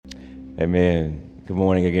Amen. Good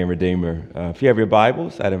morning again, Redeemer. If you have your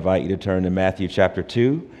Bibles, I'd invite you to turn to Matthew chapter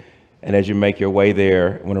 2. And as you make your way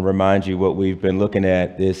there, I want to remind you what we've been looking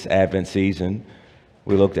at this Advent season.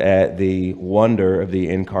 We looked at the wonder of the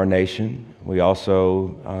incarnation. We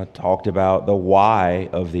also talked about the why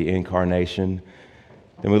of the incarnation.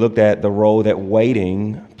 Then we looked at the role that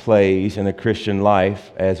waiting plays in the Christian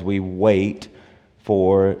life as we wait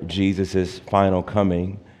for Jesus' final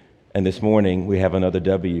coming. And this morning we have another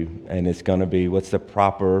W, and it's going to be what's the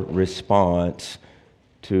proper response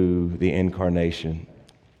to the incarnation.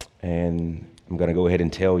 And I'm going to go ahead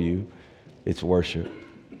and tell you, it's worship.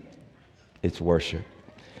 It's worship.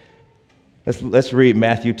 Let's read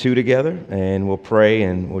Matthew 2 together, and we'll pray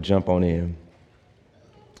and we'll jump on in.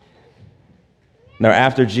 Now,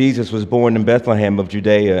 after Jesus was born in Bethlehem of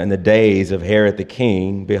Judea in the days of Herod the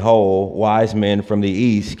king, behold, wise men from the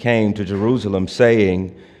east came to Jerusalem,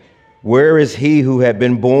 saying, "Where is he who had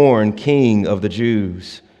been born King of the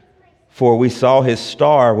Jews? For we saw his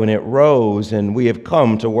star when it rose, and we have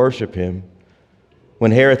come to worship him."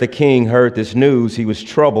 When Herod the king heard this news, he was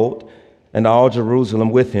troubled, and all Jerusalem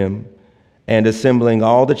with him. And assembling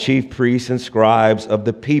all the chief priests and scribes of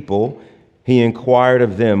the people, he inquired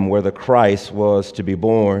of them where the Christ was to be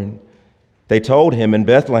born. They told him, "In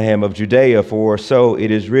Bethlehem of Judea, for so it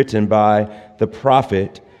is written by the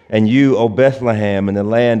prophet, and you, O Bethlehem, in the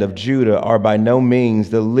land of Judah, are by no means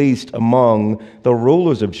the least among the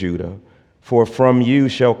rulers of Judah. For from you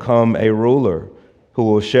shall come a ruler who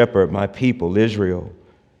will shepherd my people Israel."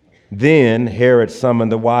 Then Herod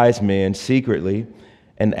summoned the wise men secretly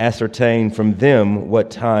and ascertained from them what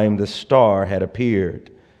time the star had appeared.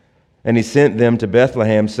 And he sent them to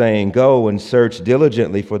Bethlehem, saying, "Go and search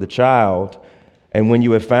diligently for the child, and when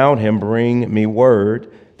you have found him, bring me word,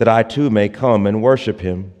 that I too may come and worship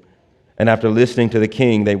him." And after listening to the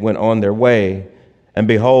king, they went on their way. And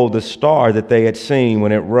behold, the star that they had seen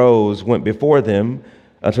when it rose went before them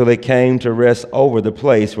until they came to rest over the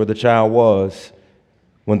place where the child was.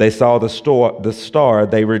 When they saw the star,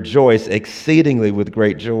 they rejoiced exceedingly with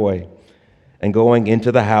great joy. And going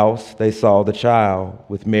into the house, they saw the child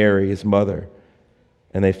with Mary, his mother,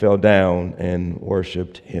 and they fell down and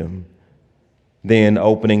worshiped him. Then,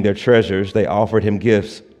 opening their treasures, they offered him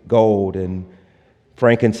gifts, gold and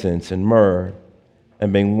frankincense and myrrh.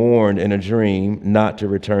 And being warned in a dream not to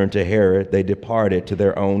return to Herod, they departed to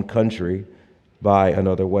their own country by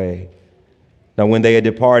another way. Now when they had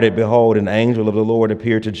departed, behold, an angel of the Lord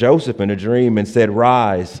appeared to Joseph in a dream and said,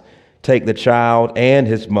 "Rise, take the child and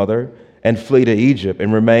his mother, and flee to Egypt,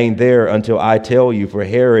 and remain there until I tell you, for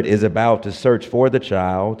Herod is about to search for the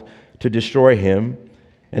child to destroy him."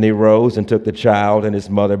 And he rose and took the child and his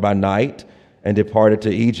mother by night, and departed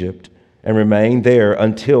to Egypt, and remained there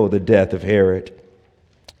until the death of Herod.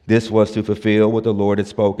 This was to fulfill what the Lord had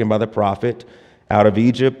spoken by the prophet, "Out of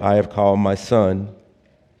Egypt I have called my son."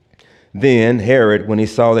 Then Herod, when he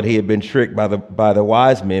saw that he had been tricked by the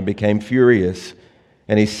wise men, became furious,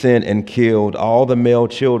 and he sent and killed all the male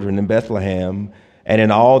children in Bethlehem and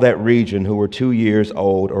in all that region who were 2 years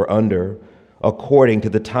old or under, according to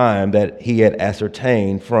the time that he had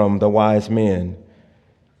ascertained from the wise men.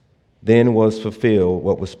 Then was fulfilled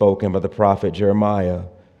what was spoken by the prophet Jeremiah.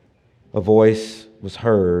 A voice was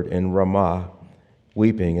heard in Ramah,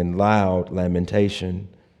 weeping and loud lamentation,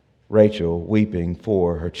 Rachel weeping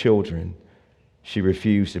for her children. She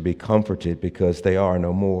refused to be comforted because they are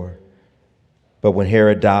no more. But when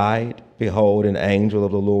Herod died, behold, an angel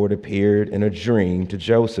of the Lord appeared in a dream to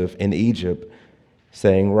Joseph in Egypt,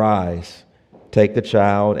 saying, "Rise, take the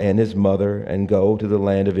child and his mother, and go to the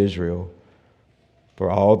land of Israel. For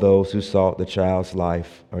all those who sought the child's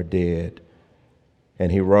life are dead."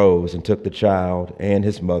 And he rose and took the child and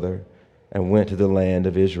his mother and went to the land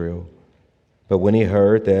of Israel. But when he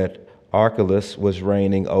heard that Archelaus was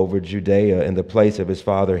reigning over Judea in the place of his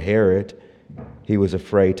father Herod, he was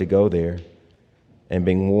afraid to go there. And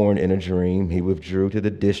being warned in a dream, he withdrew to the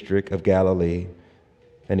district of Galilee,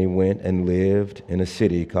 and he went and lived in a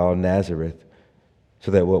city called Nazareth, so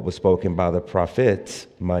that what was spoken by the prophets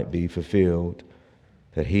might be fulfilled,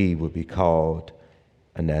 that he would be called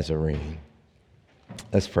a Nazarene.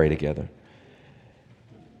 Let's pray together.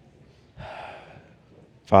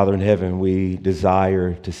 Father in heaven, we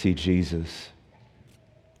desire to see Jesus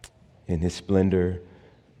in his splendor,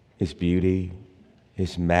 his beauty,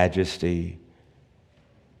 his majesty,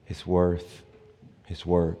 his worth, his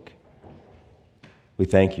work. We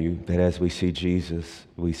thank you that as we see Jesus,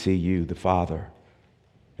 we see you, the Father,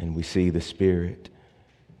 and we see the Spirit.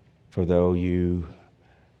 For though you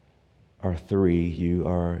are three, you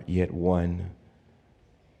are yet one.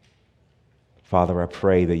 Father, I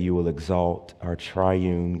pray that you will exalt our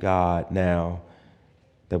triune God now,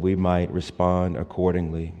 that we might respond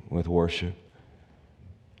accordingly with worship.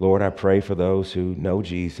 Lord, I pray for those who know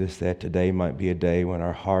Jesus, that today might be a day when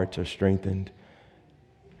our hearts are strengthened.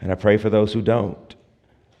 And I pray for those who don't.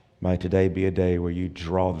 Might today be a day where you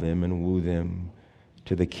draw them and woo them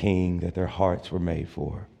to the King that their hearts were made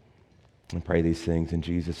for. I pray these things in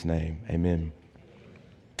Jesus' name. Amen.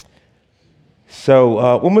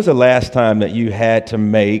 So when was the last time that you had to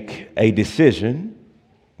make a decision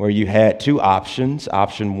where you had two options,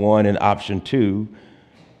 option one and option two,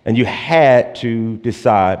 and you had to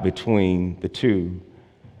decide between the two?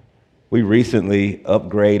 We recently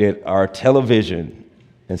upgraded our television,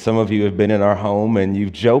 and some of you have been in our home and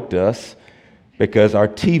you've joked us because our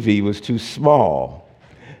TV was too small.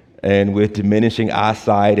 And with diminishing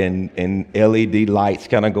eyesight and LED lights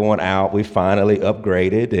kind of going out, we finally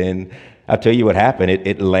upgraded. And I'll tell you what happened.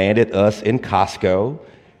 It landed us in Costco,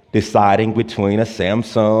 deciding between a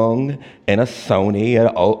Samsung and a Sony,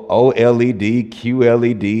 an OLED,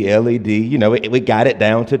 QLED, LED. You know, we got it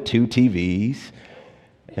down to two TVs,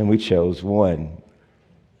 and we chose one.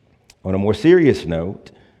 On a more serious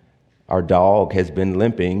note, our dog has been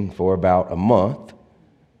limping for about a month,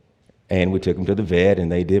 and we took him to the vet, and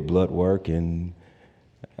they did blood work, and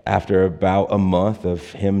after about a month of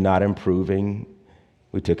him not improving,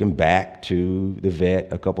 we took him back to the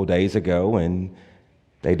vet a couple days ago, and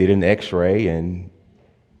they did an x-ray, and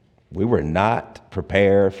we were not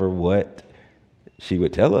prepared for what she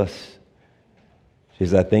would tell us. She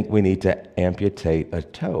says, I think we need to amputate a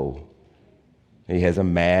toe. He has a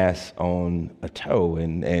mass on a toe,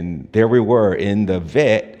 and there we were in the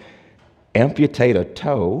vet, amputate a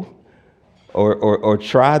toe, or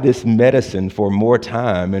try this medicine for more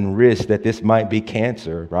time and risk that this might be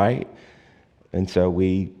cancer, right? And so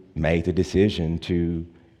we made the decision to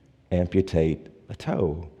amputate a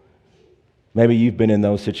toe. Maybe you've been in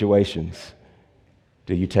those situations.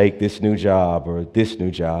 Do you take this new job or this new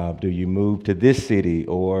job? Do you move to this city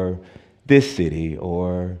or this city?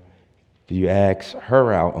 Or do you ask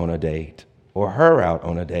her out on a date or her out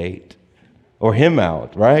on a date or him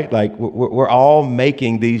out, right? Like we're all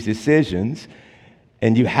making these decisions,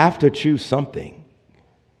 and you have to choose something.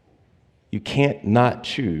 You can't not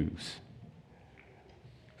choose.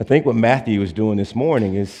 I think what Matthew is doing this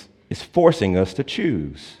morning is forcing us to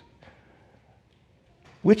choose.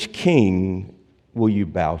 Which king will you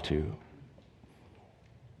bow to?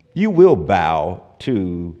 You will bow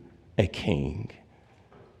to a king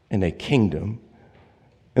and a kingdom.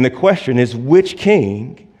 And the question is, which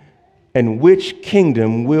king and which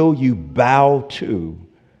kingdom will you bow to?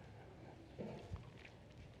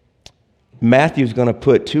 Matthew's going to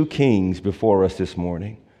put two kings before us this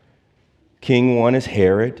morning. King one is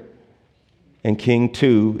Herod, and king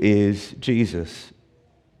two is Jesus.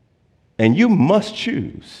 And you must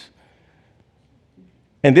choose.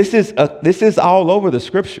 And this is all over the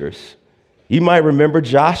scriptures. You might remember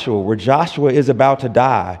Joshua, where Joshua is about to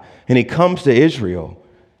die, and he comes to Israel.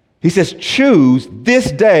 He says, choose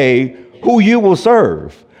this day who you will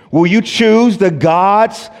serve. Will you choose the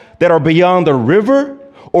gods that are beyond the river?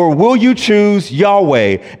 Or will you choose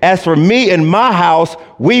Yahweh? As for me and my house,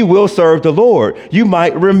 we will serve the Lord. You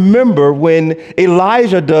might remember when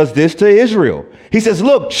Elijah does this to Israel. He says,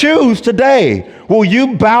 look, choose today. Will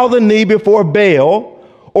you bow the knee before Baal?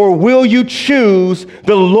 Or will you choose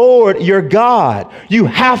the Lord your God? You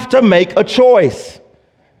have to make a choice.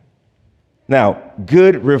 Now,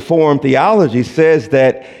 good Reformed theology says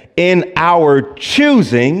that in our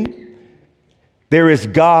choosing, there is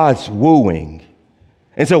God's wooing.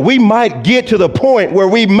 And so we might get to the point where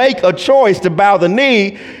we make a choice to bow the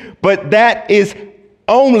knee, but that is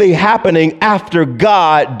only happening after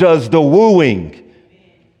God does the wooing,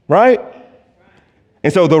 right?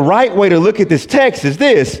 And so the right way to look at this text is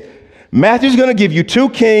this. Matthew's going to give you two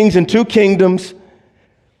kings and two kingdoms.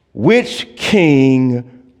 Which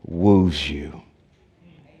king woos you?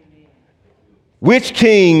 Which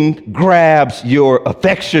king grabs your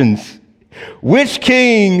affections? Which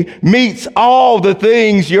king meets all the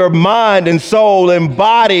things your mind and soul and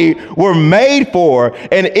body were made for?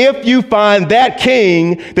 And if you find that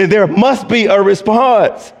king, then there must be a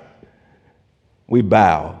response. We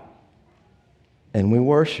bow and we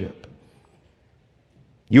worship.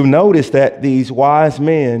 You'll notice that these wise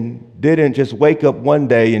men didn't just wake up one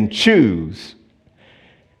day and choose.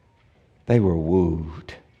 They were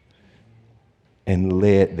wooed and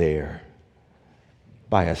led there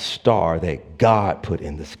by a star that God put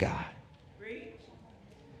in the sky.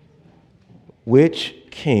 Which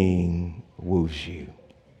king woos you?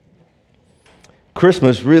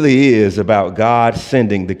 Christmas really is about God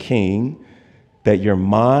sending the king that your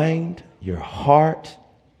mind, your heart,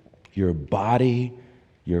 your body,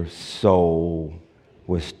 your soul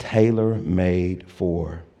was tailor-made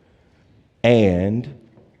for. And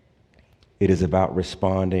it is about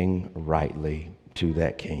responding rightly to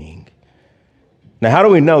that king. Now, how do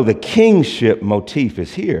we know the kingship motif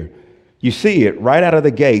is here? You see it right out of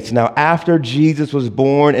the gates. Now, after Jesus was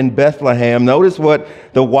born in Bethlehem, notice what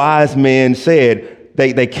the wise men said.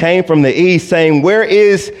 They came from the east saying, "Where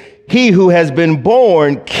is he who has been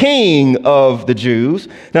born King of the Jews?"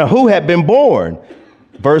 Now, who had been born?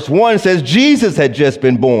 Verse 1 says Jesus had just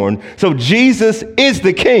been born. So Jesus is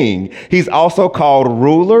the king. He's also called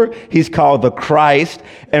ruler. He's called the Christ.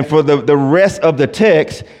 And for the rest of the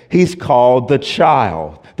text, he's called the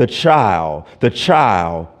child, the child, the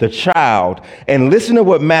child, the child. And listen to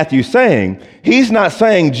what Matthew's saying. He's not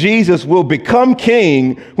saying Jesus will become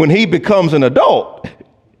king when he becomes an adult.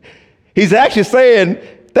 He's actually saying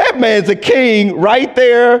that man's a king right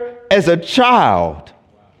there as a child.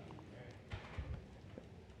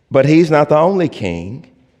 But he's not the only king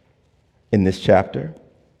in this chapter.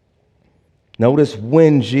 Notice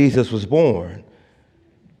when Jesus was born,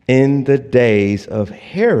 in the days of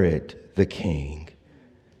Herod the king.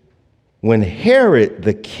 When Herod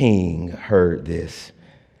the king heard this,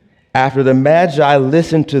 after the Magi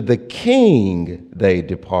listened to the king, they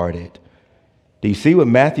departed. Do you see what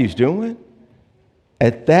Matthew's doing?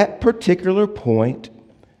 At that particular point,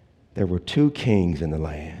 there were two kings in the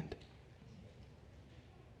land.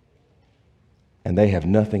 And they have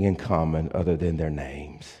nothing in common other than their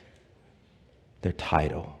names, their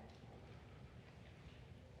title.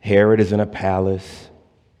 Herod is in a palace.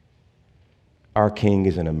 Our king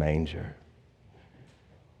is in a manger.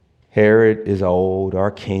 Herod is old. Our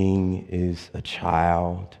king is a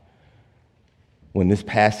child. When this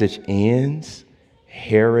passage ends,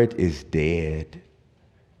 Herod is dead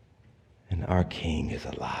and our king is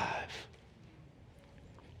alive.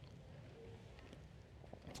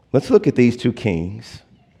 Let's look at these two kings.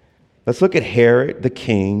 Let's look at Herod the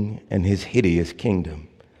king and his hideous kingdom.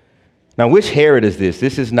 Now, which Herod is this?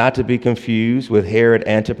 This is not to be confused with Herod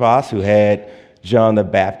Antipas, who had John the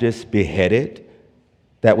Baptist beheaded.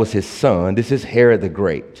 That was his son. This is Herod the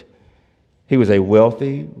Great. He was a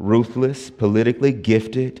wealthy, ruthless, politically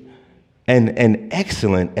gifted, and an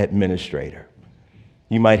excellent administrator.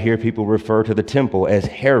 You might hear people refer to the temple as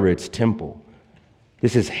Herod's temple.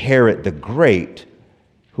 This is Herod the Great,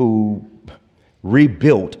 who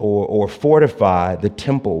rebuilt or fortified the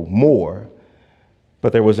temple more.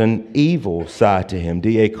 But there was an evil side to him.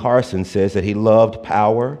 D.A. Carson says that he loved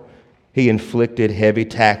power. He inflicted heavy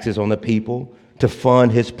taxes on the people to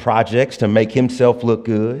fund his projects, to make himself look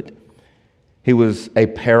good. He was a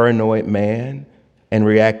paranoid man and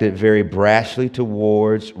reacted very brashly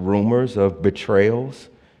towards rumors of betrayals.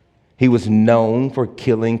 He was known for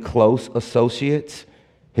killing close associates,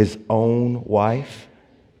 his own wife,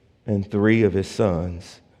 and 3 of his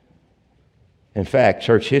sons. In fact,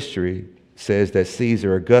 church history says that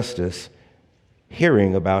Caesar Augustus,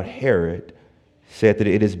 hearing about Herod, said that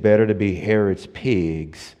it is better to be Herod's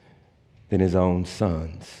pigs than his own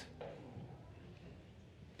sons.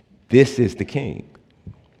 This is the king.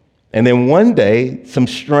 And then one day, some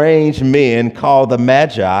strange men called the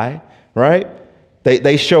Magi, right?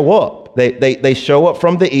 They show up. They show up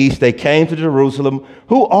from the east. They came to Jerusalem.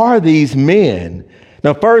 Who are these men?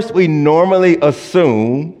 Now, first, we normally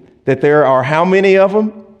assume that there are how many of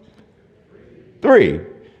them? 3.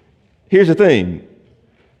 Here's the thing.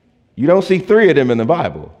 You don't see 3 of them in the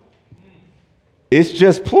Bible. It's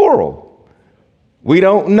just plural. We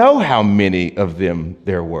don't know how many of them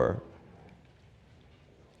there were.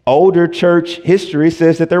 Older church history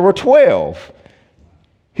says that there were 12.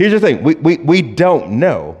 Here's the thing. We don't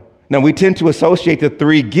know. Now, we tend to associate the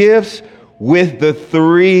 3 gifts with the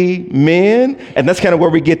 3 men, and that's kind of where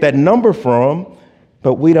we get that number from,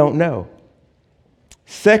 but we don't know.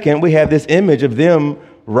 Second, we have this image of them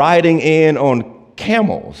riding in on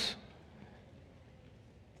camels.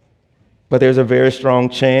 But there's a very strong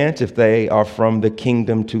chance if they are from the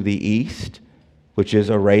kingdom to the east, which is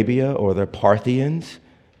Arabia or the Parthians,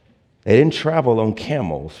 they didn't travel on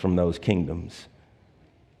camels from those kingdoms.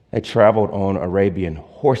 They traveled on Arabian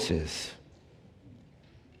horses.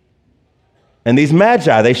 And these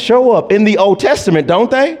Magi, they show up in the Old Testament,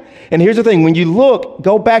 don't they? And here's the thing. When you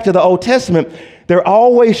go back to the Old Testament, they're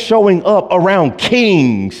always showing up around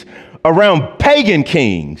kings, around pagan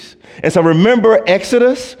kings. And so remember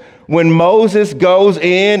Exodus, when Moses goes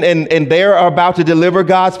in and they're about to deliver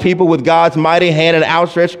God's people with God's mighty hand and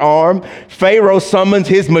outstretched arm, Pharaoh summons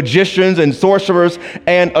his magicians and sorcerers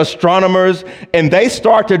and astronomers, and they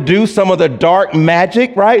start to do some of the dark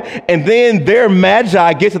magic, right? And then their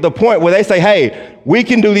magi get to the point where they say, hey, we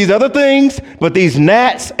can do these other things, but these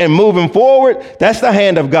gnats and moving forward, that's the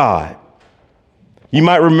hand of God. You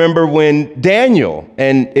might remember when Daniel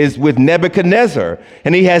is with Nebuchadnezzar,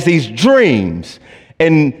 and he has these dreams.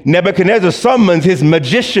 And Nebuchadnezzar summons his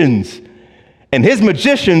magicians, and his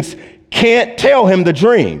magicians can't tell him the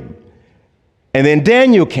dream. And then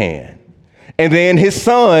Daniel can. And then his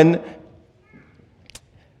son,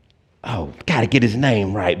 got to get his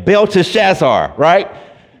name right, Belteshazzar, right?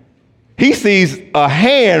 He sees a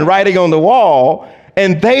hand writing on the wall,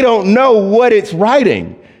 and they don't know what it's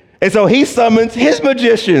writing. And so he summons his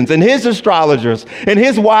magicians and his astrologers and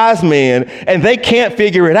his wise men, and they can't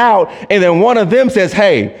figure it out. And then one of them says,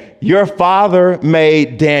 hey, your father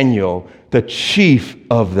made Daniel the chief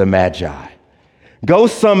of the Magi. Go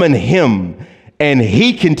summon him, and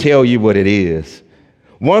he can tell you what it is.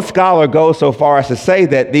 One scholar goes so far as to say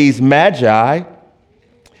that these Magi,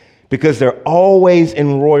 because they're always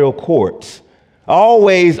in royal courts,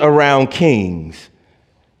 always around kings,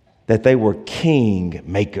 that they were king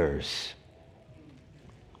makers.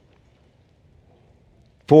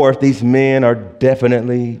 Fourth, these men are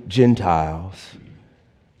definitely Gentiles.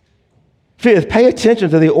 Fifth, pay attention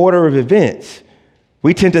to the order of events.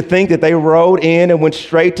 We tend to think that they rode in and went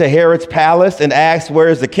straight to Herod's palace and asked,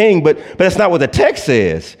 where's the king? But that's not what the text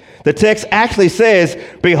says. The text actually says,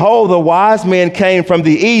 behold, the wise men came from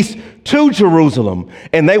the east to Jerusalem,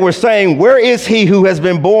 and they were saying, where is he who has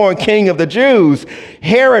been born king of the Jews?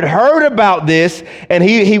 Herod heard about this, and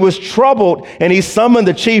he was troubled, and he summoned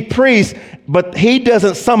the chief priests, but he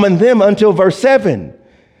doesn't summon them until verse 7.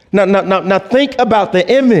 Now think about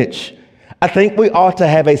the image. I think we ought to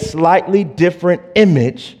have a slightly different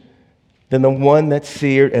image than the one that's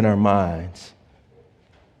seared in our minds.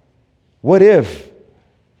 What if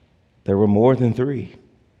there were more than three?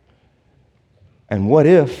 And what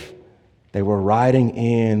if they were riding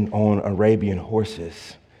in on Arabian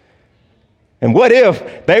horses? And what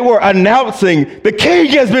if they were announcing, the king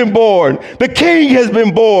has been born, the king has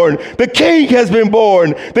been born, the king has been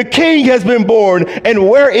born, the king has been born, and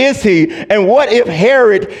where is he? And what if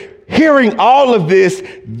Herod, hearing all of this,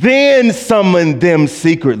 then summoned them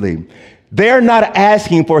secretly? They're not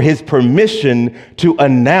asking for his permission to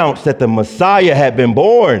announce that the Messiah had been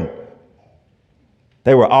born.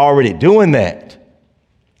 They were already doing that.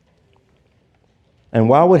 And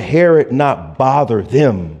why would Herod not bother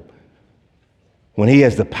them when he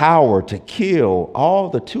has the power to kill all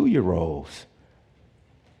the 2-year-olds?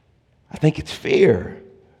 I think it's fear.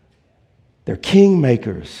 They're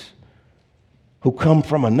kingmakers who come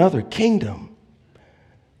from another kingdom.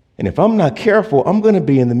 And if I'm not careful, I'm going to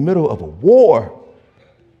be in the middle of a war.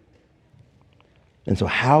 And so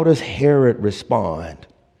how does Herod respond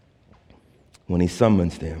when he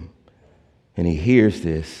summons them and he hears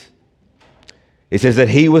this? It says that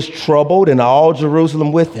he was troubled and all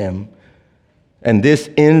Jerusalem with him. And this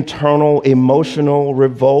internal emotional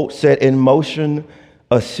revolt set in motion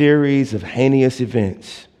a series of heinous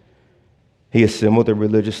events. He assembled the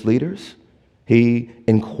religious leaders. He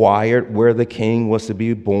inquired where the king was to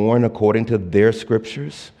be born according to their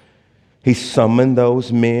scriptures. He summoned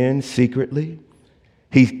those men secretly.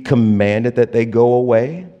 He commanded that they go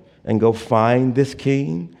away and go find this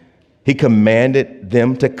king. He commanded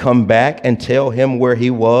them to come back and tell him where he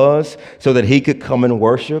was so that he could come and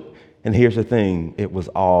worship. And here's the thing, it was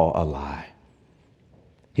all a lie.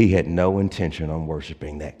 He had no intention on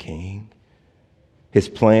worshiping that king. His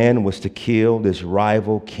plan was to kill this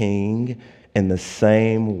rival king in the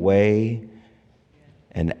same way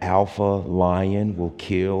an alpha lion will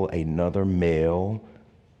kill another male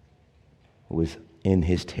who is in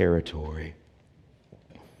his territory.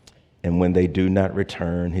 And when they do not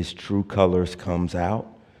return, his true colors comes out.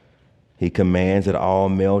 He commands that all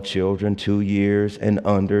male children 2 years and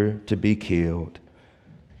under to be killed.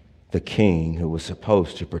 The king who was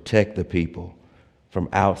supposed to protect the people from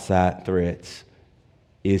outside threats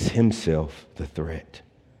is himself the threat.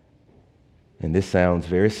 And this sounds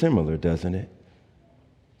very similar, doesn't it,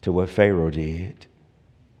 to what Pharaoh did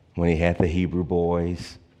when he had the Hebrew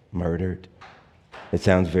boys murdered. It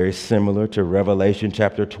sounds very similar to Revelation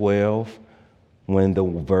chapter 12, when the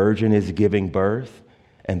virgin is giving birth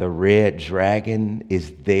and the red dragon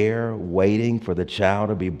is there waiting for the child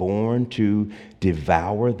to be born to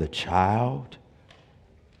devour the child.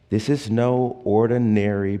 This is no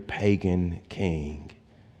ordinary pagan king.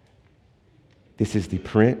 This is the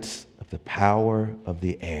Prince of the power of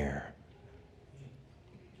the air,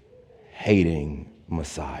 hating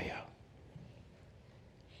Messiah.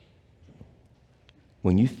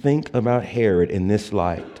 When you think about Herod in this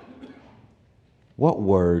light, what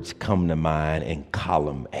words come to mind in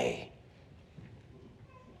column A?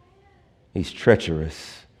 He's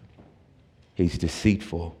treacherous. He's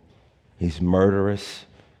deceitful. He's murderous,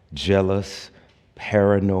 jealous,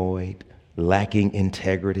 paranoid, lacking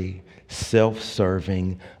integrity,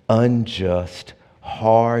 self-serving, unjust,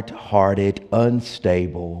 hard-hearted,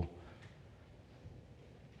 unstable,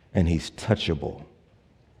 and he's touchable.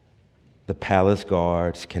 The palace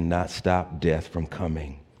guards cannot stop death from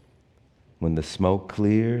coming. When the smoke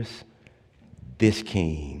clears, this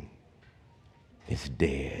king is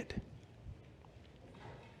dead.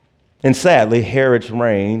 And sadly, Herod's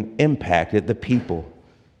reign impacted the people.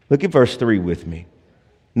 Look at verse 3 with me.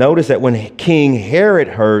 Notice that when King Herod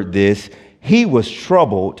heard this, he was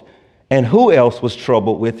troubled. And who else was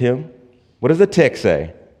troubled with him? What does the text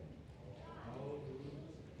say?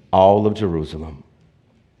 All of Jerusalem.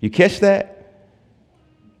 You catch that?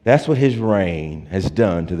 That's what his reign has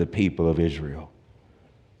done to the people of Israel.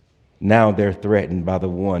 Now they're threatened by the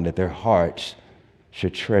one that their hearts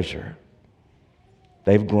should treasure.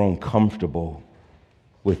 They've grown comfortable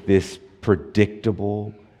with this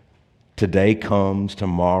predictable, today comes,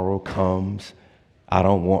 tomorrow comes. I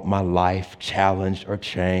don't want my life challenged or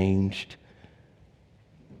changed.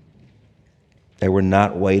 They were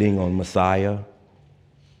not waiting on Messiah.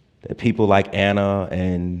 That people like Anna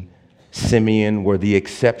and Simeon were the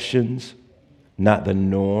exceptions, not the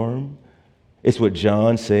norm. It's what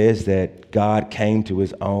John says, that God came to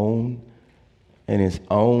his own, and his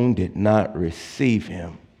own did not receive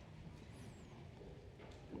him.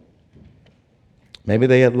 Maybe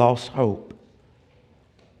they had lost hope.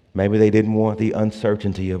 Maybe they didn't want the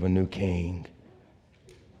uncertainty of a new king.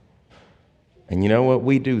 And you know what?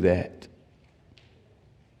 We do that.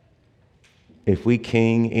 If we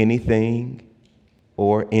king anything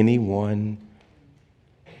or anyone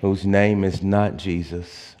whose name is not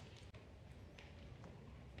Jesus,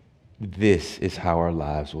 this is how our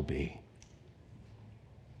lives will be.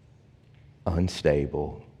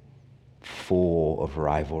 Unstable, full of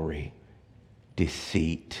rivalry,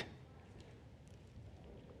 deceit.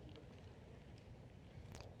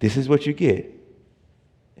 This is what you get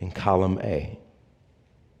in column A.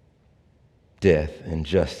 Death,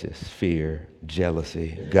 injustice, fear,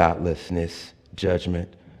 jealousy, godlessness,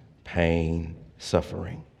 judgment, pain,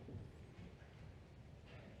 suffering.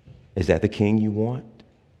 Is that the king you want?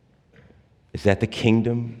 Is that the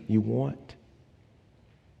kingdom you want?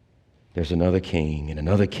 There's another king and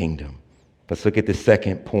another kingdom. Let's look at the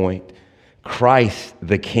second point. Christ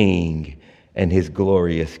the King and his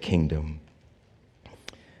glorious kingdom.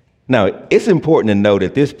 Now, it's important to note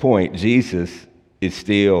at this point, Jesus is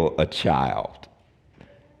still a child.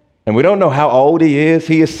 And we don't know how old he is.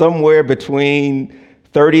 He is somewhere between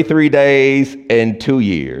 33 days and 2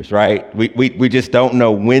 years, right? We just don't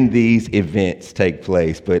know when these events take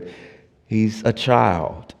place, but he's a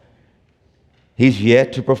child. He's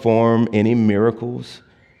yet to perform any miracles.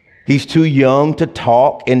 He's too young to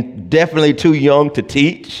talk and definitely too young to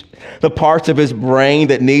teach. The parts of his brain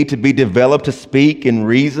that need to be developed to speak and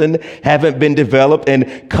reason haven't been developed.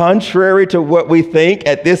 And contrary to what we think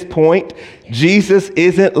at this point, Jesus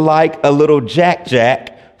isn't like a little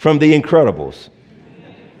Jack from The Incredibles.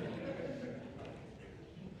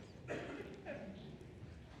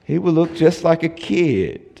 He would look just like a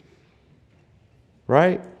kid,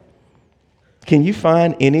 right? Can you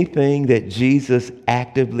find anything that Jesus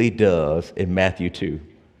actively does in Matthew 2?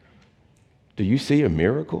 Do you see a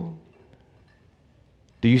miracle?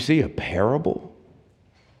 Do you see a parable?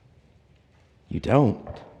 You don't.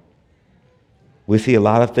 We see a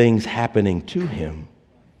lot of things happening to him.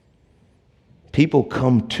 People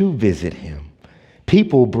come to visit him.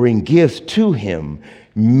 People bring gifts to him.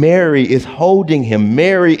 Mary is holding him.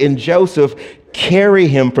 Mary and Joseph carry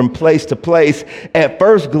him from place to place. At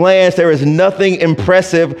first glance, there is nothing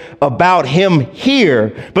impressive about him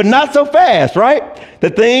here, but not so fast, right? The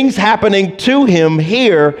things happening to him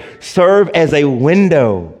here serve as a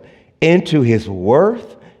window into his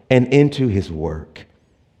worth and into his work.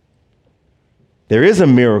 There is a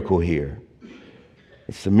miracle here.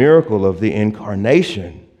 It's the miracle of the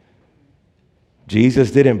incarnation.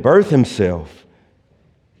 Jesus didn't birth himself.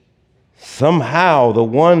 Somehow, the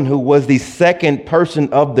one who was the second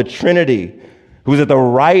person of the Trinity, who was at the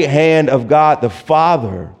right hand of God the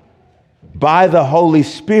Father, by the Holy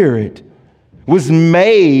Spirit, was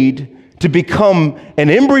made to become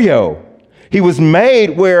an embryo. He was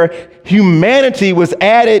made where humanity was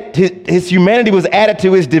added, his humanity was added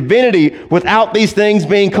to his divinity without these things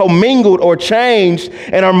being commingled or changed.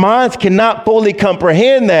 And our minds cannot fully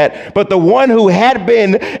comprehend that. But the one who had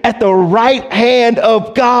been at the right hand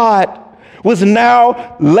of God was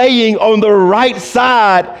now laying on the right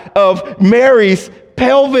side of Mary's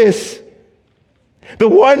pelvis. The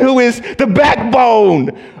one who is the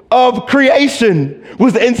backbone of creation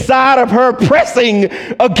was inside of her, pressing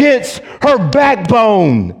against her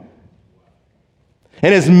backbone.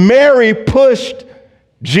 And as Mary pushed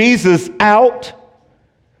Jesus out,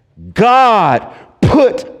 God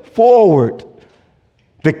put forward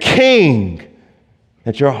the king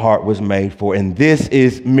that your heart was made for. And this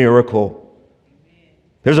is miracle.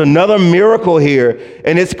 There's another miracle here,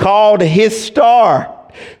 and it's called his star.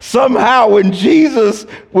 Somehow when Jesus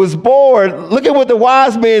was born, look at what the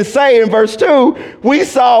wise men say in verse 2, we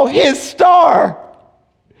saw his star.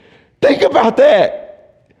 Think about that.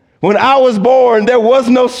 When I was born, there was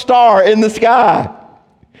no star in the sky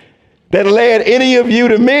that led any of you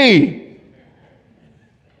to me.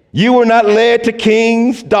 You were not led to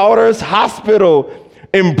King's Daughters Hospital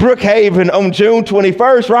in Brookhaven on June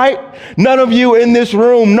 21st, right? None of you in this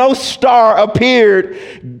room, no star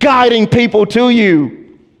appeared guiding people to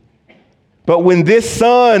you. But when this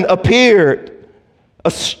son appeared,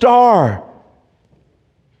 a star,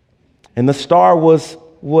 and the star was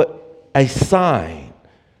what? A sign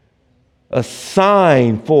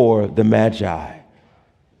for the Magi.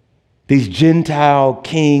 These Gentile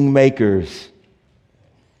king makers,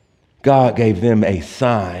 God gave them a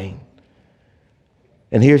sign.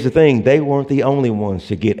 And here's the thing, they weren't the only ones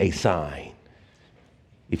to get a sign.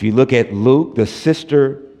 If you look at Luke, the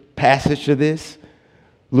sister passage to this,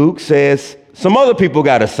 Luke says some other people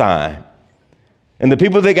got a sign. And the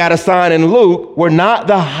people that got a sign in Luke were not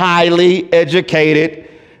the highly educated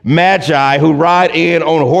Magi who ride in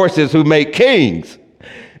on horses who make kings.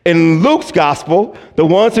 In Luke's gospel, the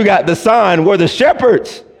ones who got the sign were the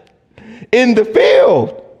shepherds in the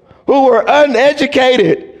field who were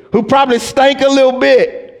uneducated, who probably stank a little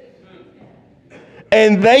bit.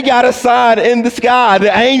 And they got a sign in the sky.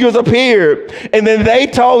 The angels appeared. And then they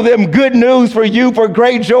told them, good news for you for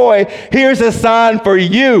great joy. Here's a sign for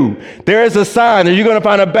you. There is a sign that you're going to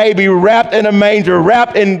find a baby wrapped in a manger,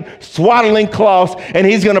 wrapped in swaddling cloths, and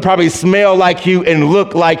he's going to probably smell like you and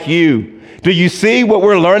look like you. Do you see what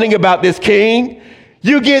we're learning about this king?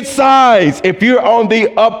 You get signs. If you're on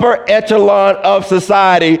the upper echelon of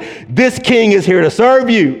society, this king is here to serve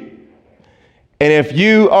you. And if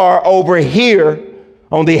you are over here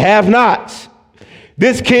on the have-nots,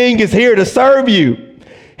 this king is here to serve you.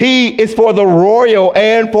 He is for the royal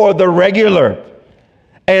and for the regular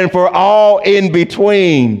and for all in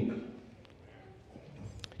between.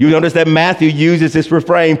 You notice that Matthew uses this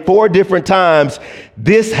refrain 4 different times.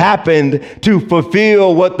 This happened to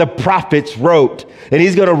fulfill what the prophets wrote. And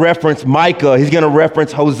he's going to reference Micah. He's going to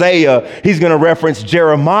reference Hosea. He's going to reference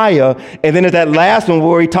Jeremiah. And then there's that last one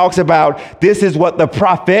where he talks about this is what the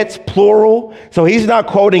prophets, plural. So he's not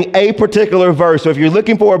quoting a particular verse. So if you're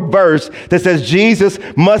looking for a verse that says Jesus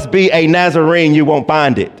must be a Nazarene, you won't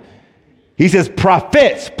find it. He says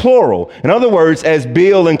prophets, plural. In other words, as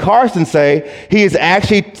Bill and Carson say, he is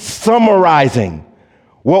actually summarizing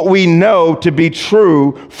what we know to be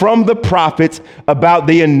true from the prophets about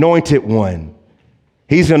the anointed one.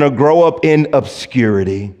 He's going to grow up in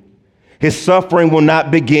obscurity. His suffering will not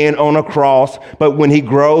begin on a cross, but when he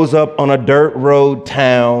grows up on a dirt road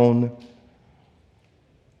town.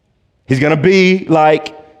 He's going to be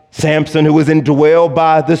like Samson, who was indwelled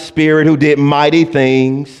by the Spirit, who did mighty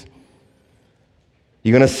things.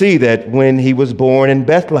 You're going to see that when he was born in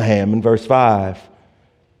Bethlehem in verse 5,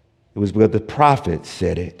 it was because the prophets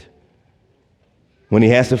said it. When he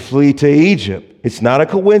has to flee to Egypt, it's not a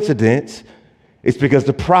coincidence. It's because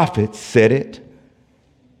the prophets said it.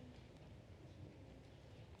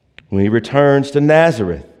 When he returns to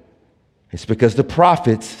Nazareth, it's because the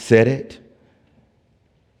prophets said it.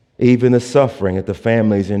 Even the suffering that the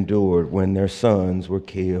families endured when their sons were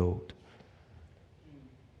killed.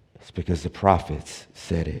 It's because the prophets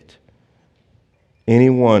said it.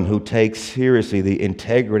 Anyone who takes seriously the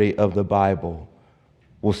integrity of the Bible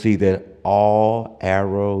will see that all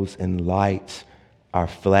arrows and lights are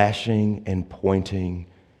flashing and pointing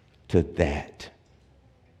to that.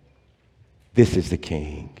 This is the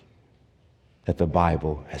king that the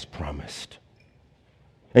Bible has promised.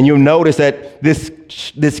 And you'll notice that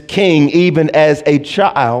this king, even as a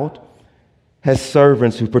child, has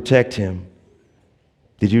servants who protect him.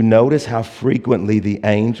 Did you notice how frequently the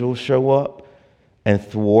angels show up and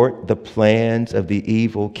thwart the plans of the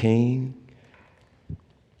evil king?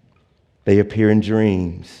 They appear in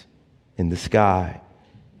dreams in the sky.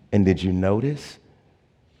 And did you notice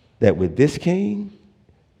that with this king,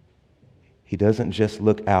 he doesn't just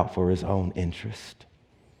look out for his own interest.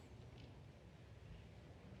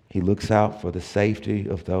 He looks out for the safety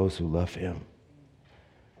of those who love him.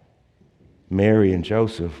 Mary and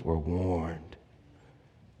Joseph were warned,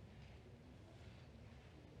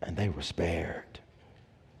 and they were spared.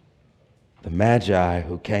 The Magi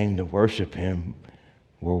who came to worship him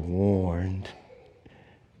were warned,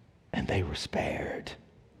 and they were spared.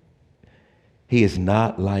 He is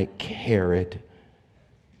not like Herod,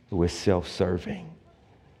 who is self-serving.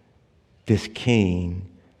 This king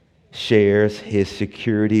shares his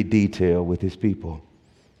security detail with his people.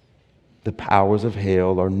 The powers of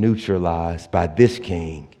hell are neutralized by this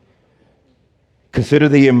king. Consider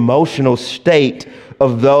the emotional state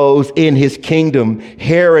of those in his kingdom.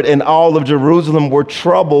 Herod and all of Jerusalem were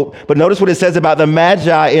troubled. But notice what it says about the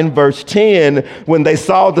Magi in verse 10. When they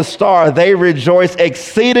saw the star, they rejoiced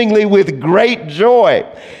exceedingly with great joy.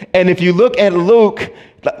 And if you look at Luke,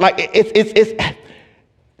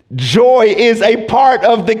 joy is a part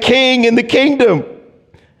of the king and the kingdom.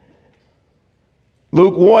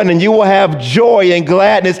 Luke 1, and you will have joy and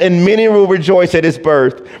gladness, and many will rejoice at his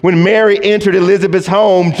birth. When Mary entered Elizabeth's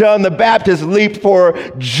home, John the Baptist leaped for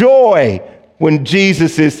joy when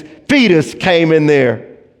Jesus' fetus came in there.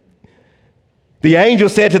 The angel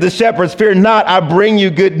said to the shepherds, "Fear not, I bring you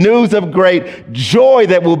good news of great joy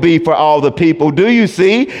that will be for all the people." Do you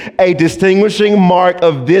see? A distinguishing mark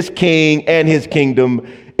of this king and his kingdom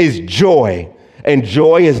is joy. And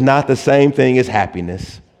joy is not the same thing as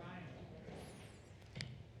happiness.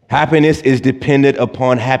 Happiness is dependent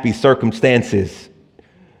upon happy circumstances.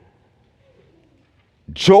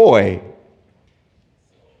 Joy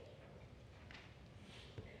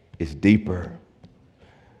is deeper.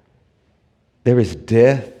 There is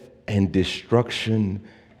death and destruction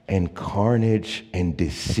and carnage and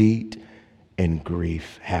deceit and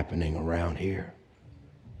grief happening around here.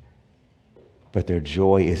 But their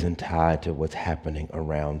joy isn't tied to what's happening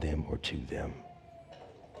around them or to them.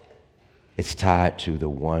 It's tied to the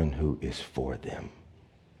one who is for them.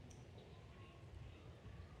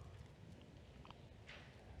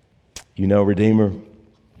 You know, Redeemer,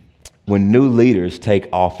 when new leaders take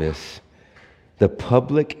office, the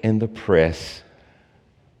public and the press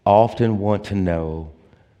often want to know,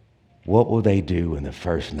 what will they do in the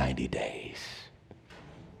first 90 days?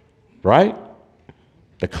 Right?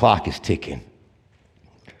 The clock is ticking.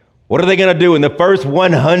 What are they going to do in the first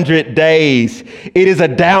 100 days? It is a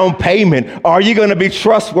down payment. Are you going to be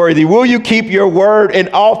trustworthy? Will you keep your word in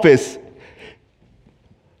office?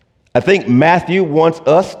 I think Matthew wants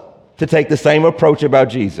us to take the same approach about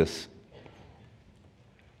Jesus.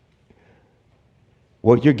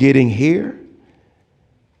 What you're getting here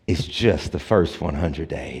is just the first 100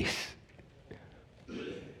 days.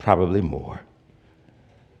 Probably more.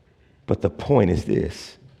 But the point is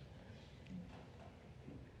this.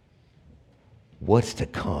 What's to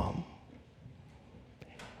come?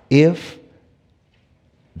 If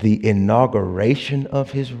the inauguration of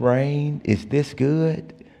his reign is this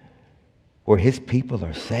good, where his people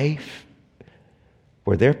are safe,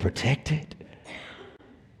 where they're protected,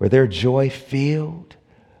 where they're joy-filled,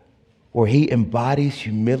 where he embodies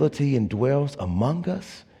humility and dwells among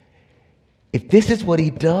us, if this is what he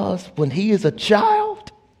does when he is a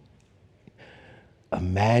child,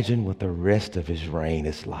 imagine what the rest of his reign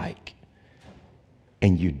is like.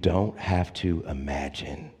 And you don't have to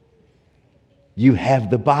imagine. You have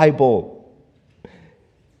the Bible.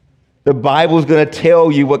 The Bible's going to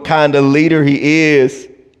tell you what kind of leader he is.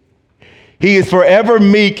 He is forever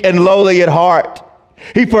meek and lowly at heart.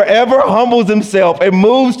 He forever humbles himself and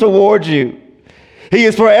moves towards you. He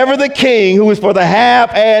is forever the king who is for the have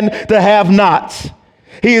and the have-nots.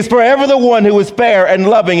 He is forever the one who is fair and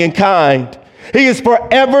loving and kind. He is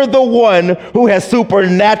forever the one who has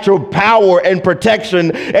supernatural power and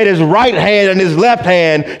protection at his right hand and his left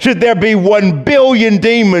hand. Should there be 1 billion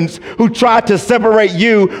demons who try to separate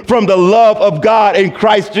you from the love of God in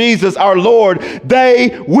Christ Jesus our Lord,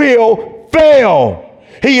 they will fail.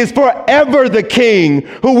 He is forever the king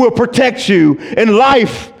who will protect you in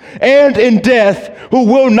life and in death, who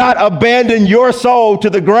will not abandon your soul to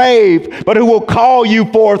the grave, but who will call you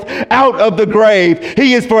forth out of the grave.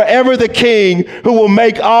 He is forever the king who will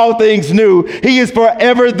make all things new. He is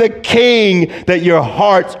forever the king that your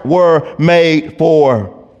hearts were made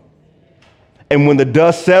for. And when the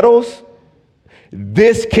dust settles,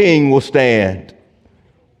 this king will stand,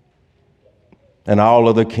 and all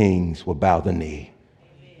other kings will bow the knee.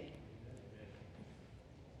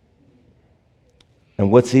 And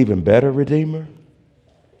what's even better, Redeemer,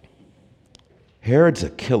 Herod's a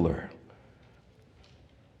killer.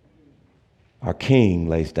 Our king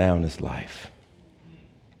lays down his life.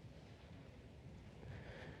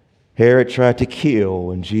 Herod tried to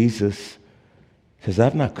kill, and Jesus says,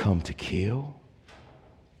 I've not come to kill.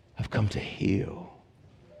 I've come to heal.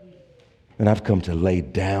 And I've come to lay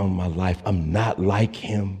down my life. I'm not like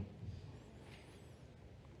him.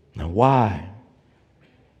 Now, why?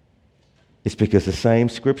 It's because the same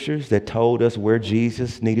scriptures that told us where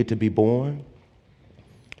Jesus needed to be born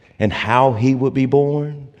and how he would be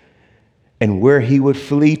born and where he would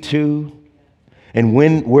flee to and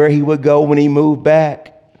where he would go when he moved back,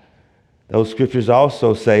 those scriptures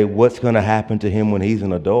also say what's going to happen to him when he's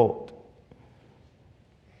an adult.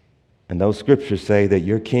 And those scriptures say that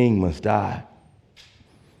your king must die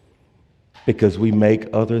because we make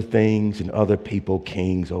other things and other people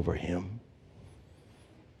kings over him.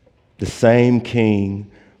 The same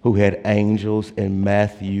king who had angels in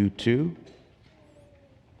Matthew 2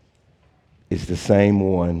 is the same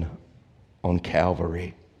one on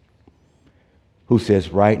Calvary who says,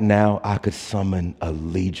 right now I could summon a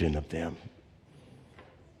legion of them.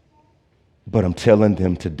 But I'm telling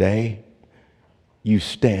them today, you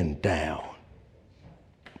stand down.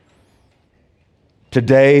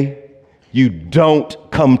 Today, you don't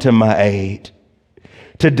come to my aid.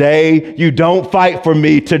 Today, you don't fight for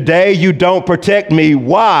me. Today, you don't protect me.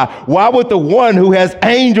 Why? Why would the one who has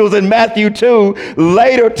angels in Matthew 2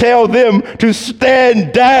 later tell them to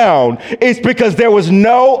stand down? It's because there was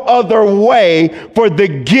no other way for the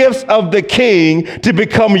gifts of the king to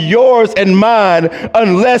become yours and mine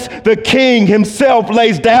unless the king himself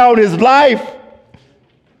lays down his life.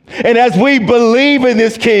 And as we believe in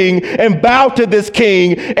this king and bow to this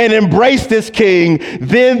king and embrace this king,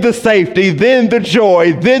 then the safety, then the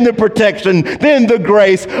joy, then the protection, then the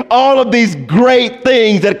grace, all of these great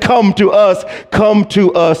things that come to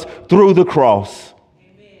us through the cross.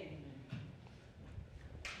 Amen.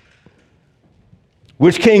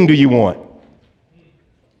 Which king do you want?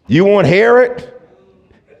 You want Herod?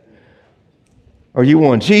 Or you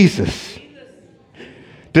want Jesus?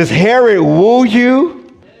 Does Herod woo you?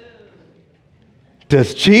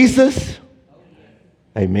 Does Jesus?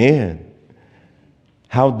 Amen.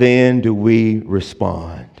 How then do we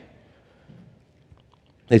respond?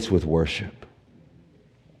 It's with worship.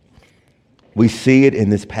 We see it in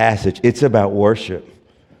this passage. It's about worship.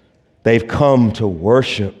 They've come to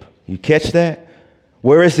worship. You catch that?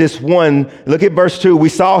 Where is this one? Look at verse 2. We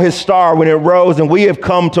saw his star when it rose, and we have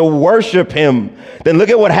come to worship him. Then look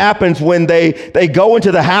at what happens when they go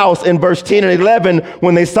into the house in verse 10 and 11.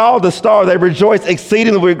 When they saw the star, they rejoiced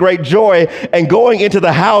exceedingly with great joy. And going into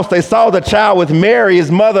the house, they saw the child with Mary, his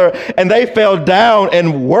mother, and they fell down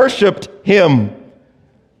and worshiped him.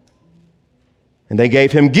 And they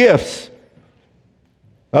gave him gifts,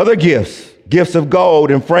 other gifts of gold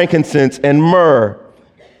and frankincense and myrrh.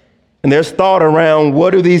 And there's thought around, what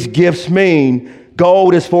do these gifts mean?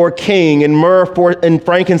 Gold is for a king, and myrrh and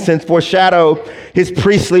frankincense foreshadow his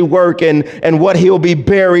priestly work and what he'll be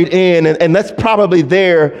buried in. And that's probably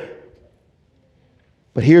there.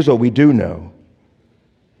 But here's what we do know.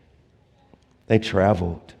 They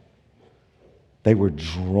traveled. They were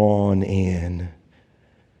drawn in.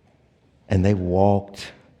 And they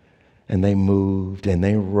walked, and they moved, and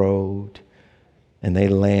they rode. And they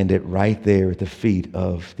landed right there at the feet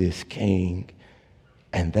of this king.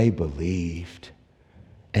 And they believed.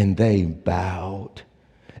 And they bowed.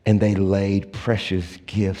 And they laid precious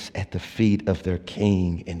gifts at the feet of their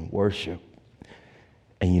king in worship.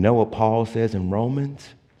 And you know what Paul says in Romans?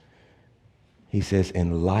 He says,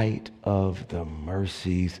 in light of the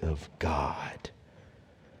mercies of God,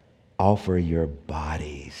 offer your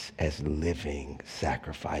bodies as living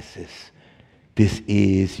sacrifices. This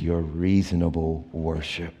is your reasonable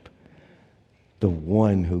worship. The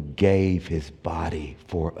one who gave his body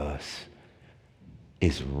for us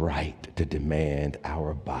is right to demand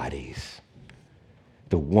our bodies.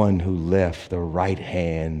 The one who left the right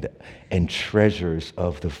hand and treasures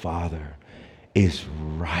of the Father is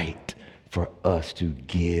right for us to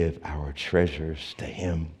give our treasures to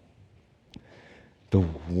him. The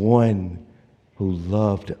one who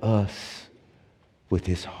loved us with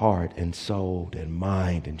his heart and soul and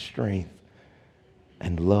mind and strength,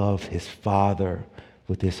 and loved his Father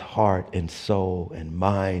with his heart and soul and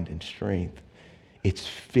mind and strength. It's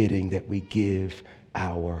fitting that we give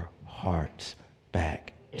our hearts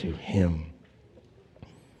back to him.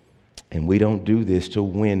 And we don't do this to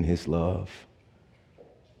win his love.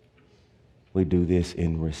 We do this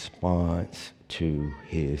in response to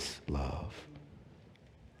his love.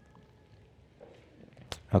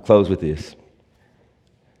 I'll close with this.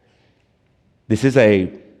 This is a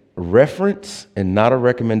reference and not a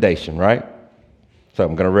recommendation, right? So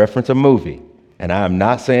I'm going to reference a movie, and I'm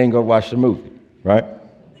not saying go watch the movie, right?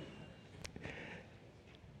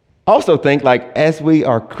 Also think like as we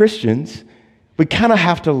are Christians, we kind of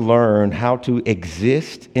have to learn how to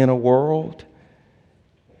exist in a world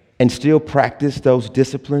and still practice those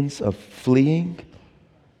disciplines of fleeing.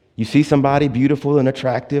 You see somebody beautiful and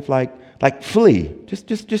attractive, like flee,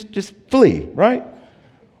 just flee, right?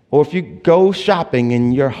 Or if you go shopping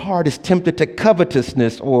and your heart is tempted to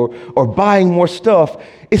covetousness or buying more stuff,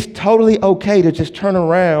 it's totally okay to just turn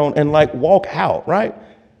around and like walk out, right?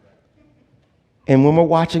 And when we're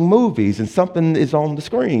watching movies and something is on the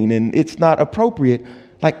screen and it's not appropriate,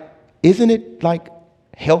 like, isn't it like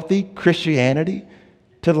healthy Christianity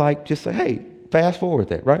to like just say, hey, fast forward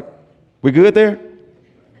that, right? We good there?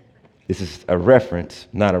 This is a reference,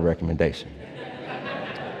 not a recommendation.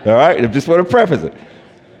 All right, I just want to preface it.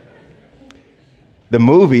 The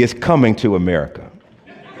movie is coming to America.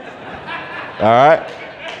 All right?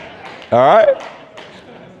 All right?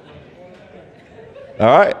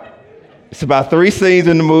 All right? It's about 3 scenes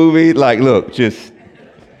in the movie. Like, look, just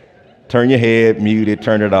turn your head, mute it,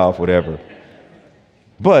 turn it off, whatever.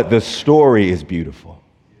 But the story is beautiful.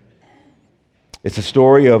 It's a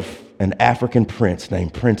story of an African prince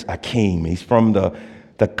named Prince Akeem. He's from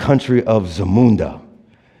the country of Zamunda.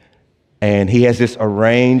 And he has this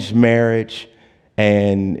arranged marriage,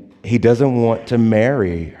 and he doesn't want to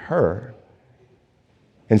marry her.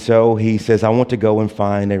 And so he says, I want to go and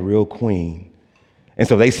find a real queen. And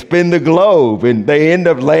so they spin the globe, and they end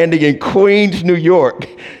up landing in Queens, New York.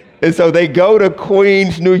 And so they go to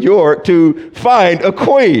Queens, New York to find a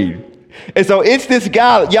queen. And so it's this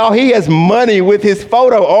guy, y'all, he has money with his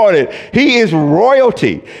photo on it. He is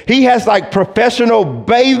royalty. He has like professional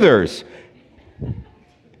bathers.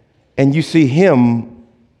 And you see him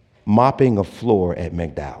mopping a floor at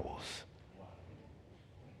McDowell's.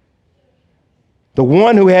 The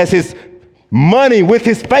one who has his money with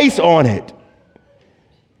his face on it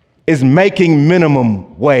is making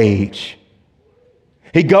minimum wage.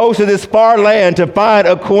 He goes to this far land to find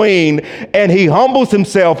a queen, and he humbles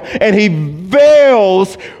himself and he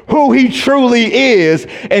veils who he truly is.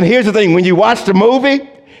 And here's the thing, when you watch the movie,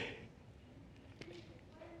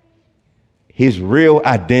 his real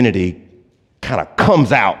identity kind of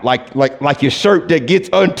comes out like your shirt that gets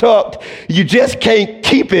untucked. You just can't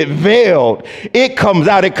keep it veiled. It comes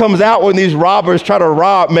out. It comes out when these robbers try to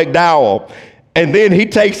rob McDowell. And then he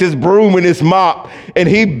takes his broom and his mop and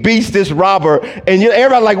he beats this robber. And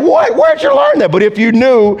everybody's like, what? Where'd you learn that? But if you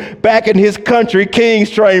knew, back in his country, kings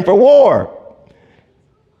trained for war.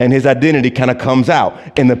 And his identity kind of comes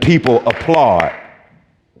out and the people applaud.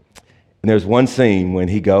 And there's one scene when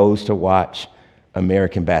he goes to watch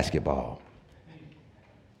American basketball.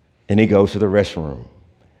 And he goes to the restroom.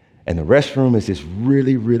 And the restroom is this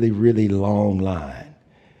really, really, really long line.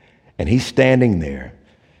 And he's standing there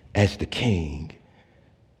as the king,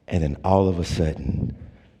 and then all of a sudden,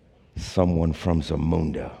 someone from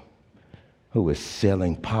Zamunda, who is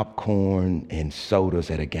selling popcorn and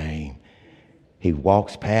sodas at a game, he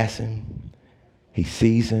walks past him, he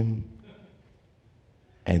sees him,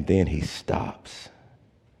 and then he stops,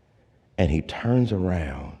 and he turns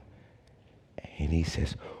around, and he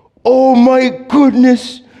says, "Oh my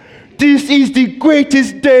goodness, this is the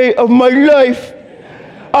greatest day of my life.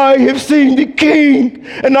 I have seen the king,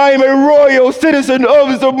 and I am a royal citizen of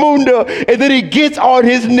Zamunda." And then he gets on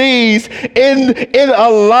his knees in a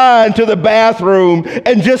line to the bathroom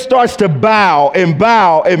and just starts to bow and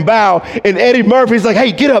bow and bow. And Eddie Murphy's like,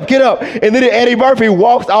 "Hey, get up, get up." And then Eddie Murphy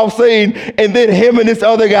walks off scene, and then him and this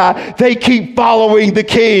other guy, they keep following the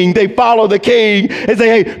king. They follow the king and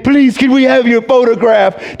say, "Hey, please, can we have your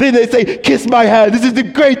photograph?" Then they say, "Kiss my hand. This is the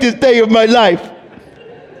greatest day of my life."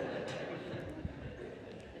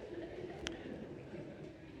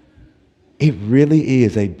 It really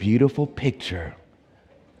is a beautiful picture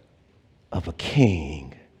of a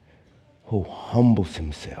king who humbles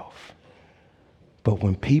himself. But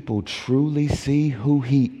when people truly see who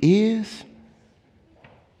he is,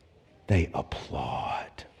 they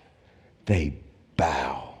applaud, they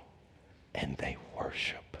bow, and they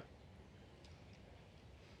worship.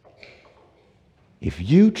 If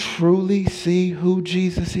you truly see who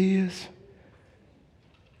Jesus is,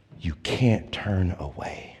 you can't turn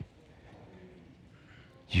away.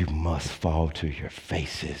 You must fall to your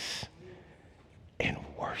faces and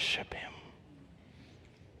worship him.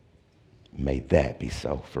 May that be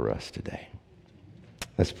so for us today.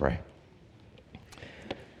 Let's pray.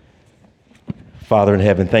 Father in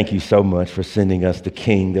heaven, thank you so much for sending us the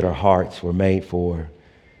King that our hearts were made for.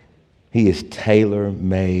 He is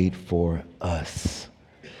tailor-made for us.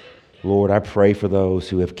 Lord, I pray for those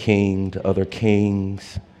who have kinged other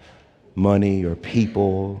kings, money or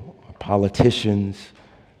people, or politicians,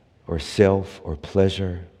 or self or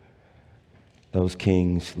pleasure. Those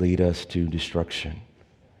kings lead us to destruction.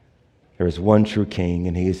 There is one true king,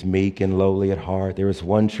 and he is meek and lowly at heart. There is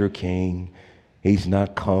one true king. He's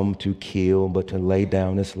not come to kill, but to lay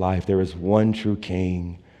down his life. There is one true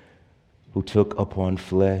king who took upon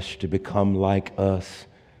flesh to become like us,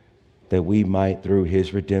 that we might, through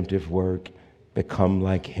his redemptive work, become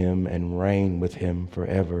like him and reign with him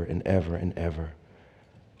forever and ever and ever.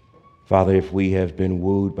 Father, if we have been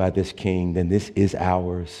wooed by this king, then this is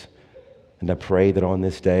ours. And I pray that on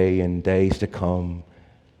this day and days to come,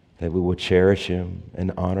 that we will cherish him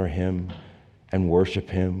and honor him and worship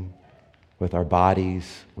him with our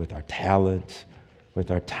bodies, with our talents,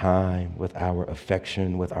 with our time, with our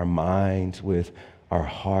affection, with our minds, with our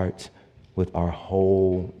hearts, with our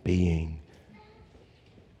whole being.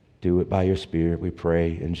 Do it by your Spirit, we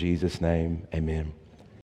pray. In Jesus' name, amen.